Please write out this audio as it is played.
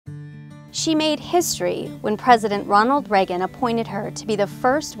She made history when President Ronald Reagan appointed her to be the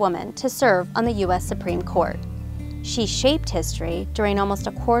first woman to serve on the U.S. Supreme Court. She shaped history during almost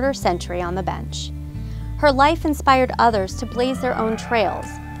a quarter century on the bench. Her life inspired others to blaze their own trails,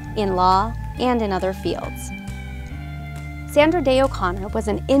 in law and in other fields. Sandra Day O'Connor was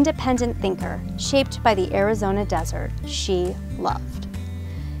an independent thinker shaped by the Arizona desert she loved.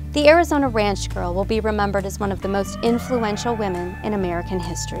 The Arizona ranch girl will be remembered as one of the most influential women in American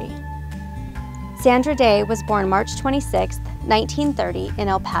history. Sandra Day was born March 26, 1930 in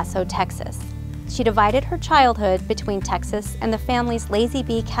El Paso, Texas. She divided her childhood between Texas and the family's Lazy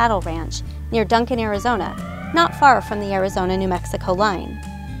Bee cattle ranch near Duncan, Arizona, not far from the Arizona-New Mexico line.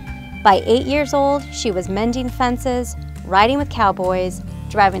 By 8 years old, she was mending fences, riding with cowboys,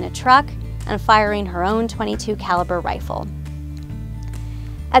 driving a truck, and firing her own .22 caliber rifle.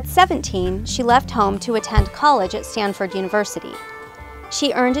 At 17, she left home to attend college at Stanford University.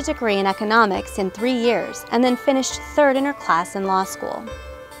 She earned a degree in economics in 3 years and then finished third in her class in law school.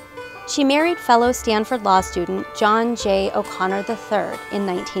 She married fellow Stanford law student John J. O'Connor III in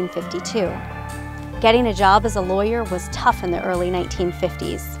 1952. Getting a job as a lawyer was tough in the early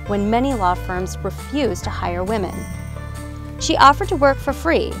 1950s, when many law firms refused to hire women. She offered to work for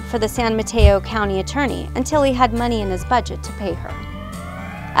free for the San Mateo County attorney until he had money in his budget to pay her.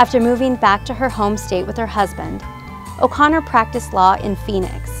 After moving back to her home state with her husband, O'Connor practiced law in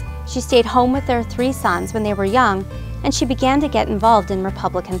Phoenix. She stayed home with their 3 sons when they were young, and she began to get involved in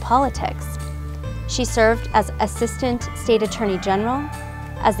Republican politics. She served as Assistant State Attorney General,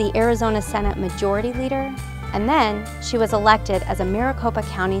 as the Arizona Senate Majority Leader, and then she was elected as a Maricopa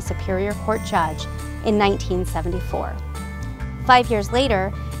County Superior Court Judge in 1974. 5 years later,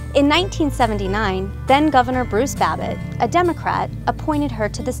 in 1979, then-Governor Bruce Babbitt, a Democrat, appointed her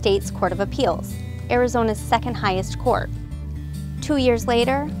to the state's Court of Appeals, Arizona's second highest court. 2 years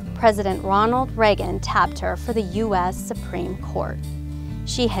later, President Ronald Reagan tapped her for the U.S. Supreme Court.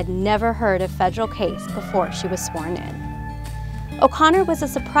 She had never heard a federal case before she was sworn in. O'Connor was a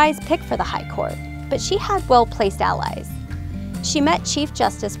surprise pick for the High Court, but she had well-placed allies. She met Chief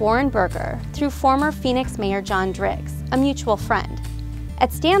Justice Warren Burger through former Phoenix Mayor John Driggs, a mutual friend.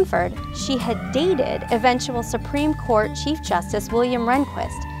 At Stanford, she had dated eventual Supreme Court Chief Justice William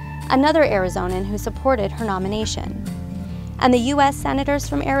Rehnquist, another Arizonan who supported her nomination. And the U.S. senators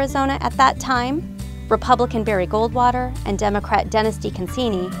from Arizona at that time, Republican Barry Goldwater and Democrat Dennis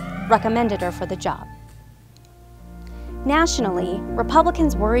DeConcini, recommended her for the job. Nationally,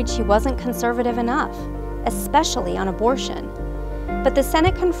 Republicans worried she wasn't conservative enough, especially on abortion. But the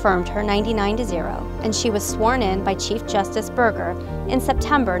Senate confirmed her 99-0, and she was sworn in by Chief Justice Burger in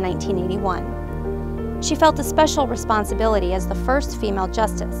September 1981. She felt a special responsibility as the first female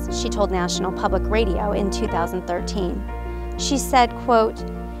justice, she told National Public Radio in 2013. She said, quote,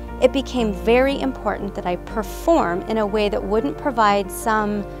 "It became very important that I perform in a way that wouldn't provide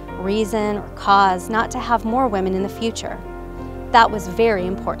some reason or cause not to have more women in the future. That was very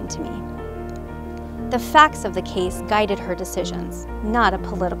important to me." The facts of the case guided her decisions, not a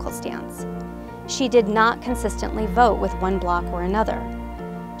political stance. She did not consistently vote with one bloc or another.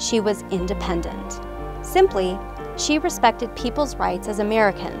 She was independent. Simply, she respected people's rights as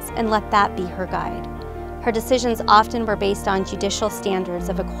Americans and let that be her guide. Her decisions often were based on judicial standards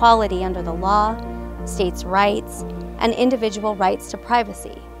of equality under the law, states' rights, and individual rights to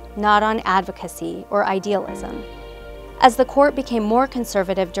privacy, not on advocacy or idealism. As the court became more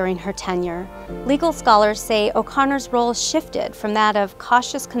conservative during her tenure, legal scholars say O'Connor's role shifted from that of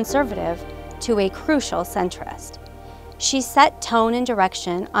cautious conservative to a crucial centrist. She set tone and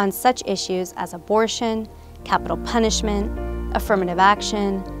direction on such issues as abortion, capital punishment, affirmative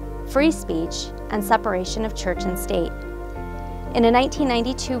action, free speech, and separation of church and state. In a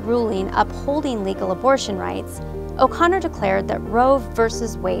 1992 ruling upholding legal abortion rights, O'Connor declared that Roe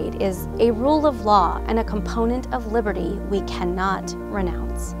v. Wade is a rule of law and a component of liberty we cannot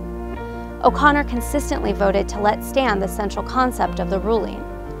renounce. O'Connor consistently voted to let stand the central concept of the ruling,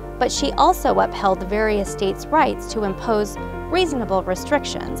 but she also upheld the various states' rights to impose reasonable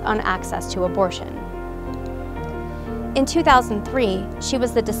restrictions on access to abortion. In 2003, she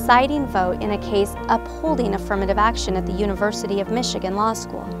was the deciding vote in a case upholding affirmative action at the University of Michigan Law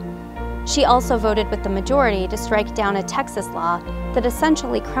School. She also voted with the majority to strike down a Texas law that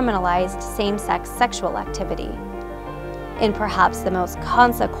essentially criminalized same-sex sexual activity. In perhaps the most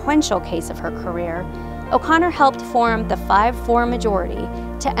consequential case of her career, O'Connor helped form the 5-4 majority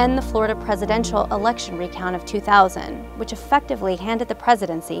to end the Florida presidential election recount of 2000, which effectively handed the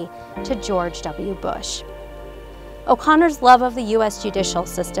presidency to George W. Bush. O'Connor's love of the U.S. judicial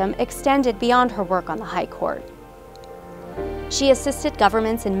system extended beyond her work on the High Court. She assisted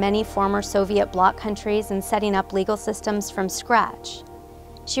governments in many former Soviet bloc countries in setting up legal systems from scratch.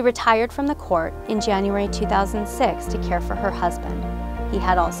 She retired from the court in January 2006 to care for her husband. He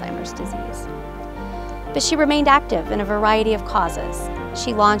had Alzheimer's disease. But she remained active in a variety of causes.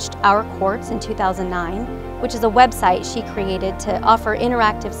 She launched Our Courts in 2009, which is a website she created to offer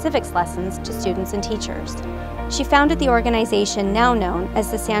interactive civics lessons to students and teachers. She founded the organization now known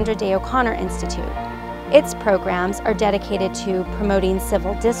as the Sandra Day O'Connor Institute. Its programs are dedicated to promoting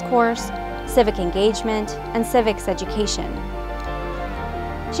civil discourse, civic engagement, and civics education.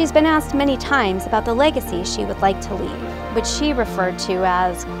 She's been asked many times about the legacy she would like to leave, which she referred to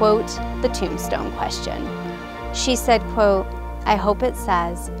as, quote, the tombstone question. She said, quote, "I hope it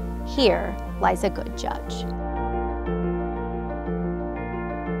says, here lies a good judge."